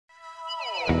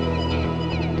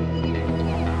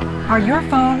Are your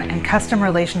phone and custom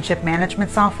relationship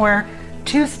management software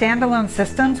two standalone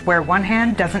systems where one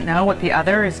hand doesn't know what the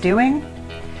other is doing?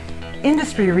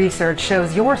 Industry research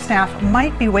shows your staff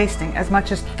might be wasting as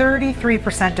much as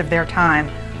 33% of their time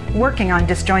working on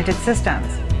disjointed systems.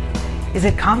 Is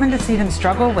it common to see them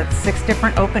struggle with 6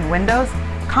 different open windows,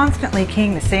 constantly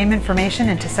keying the same information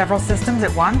into several systems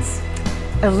at once?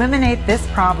 Eliminate this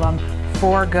problem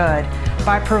for good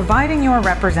by providing your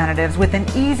representatives with an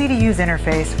easy-to-use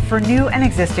interface for new and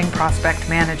existing prospect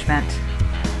management.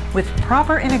 With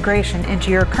proper integration into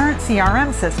your current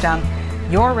CRM system,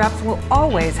 your reps will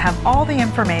always have all the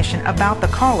information about the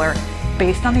caller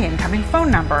based on the incoming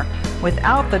phone number,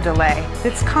 without the delay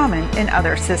that's common in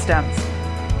other systems.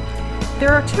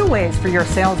 There are 2 ways for your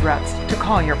sales reps to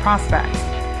call your prospects.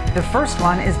 The first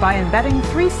one is by embedding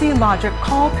 3CLogic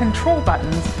call control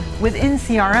buttons within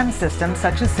CRM systems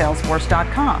such as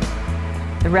Salesforce.com.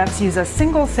 The reps use a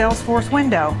single Salesforce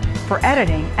window for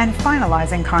editing and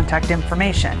finalizing contact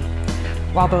information,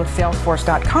 while both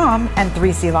Salesforce.com and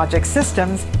 3CLogic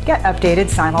systems get updated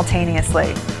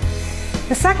simultaneously.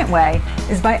 The second way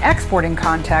is by exporting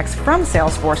contacts from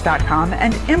Salesforce.com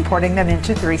and importing them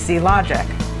into 3CLogic.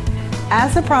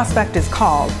 As the prospect is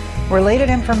called, related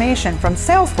information from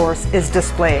Salesforce is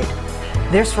displayed.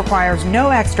 This requires no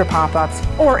extra pop-ups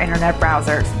or internet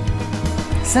browsers.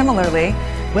 Similarly,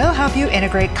 we'll help you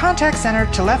integrate contact center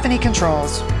telephony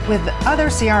controls with other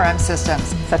CRM systems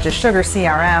such as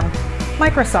SugarCRM,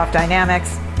 Microsoft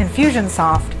Dynamics,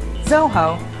 Infusionsoft,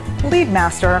 Zoho,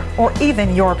 LeadMaster, or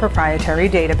even your proprietary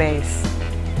database.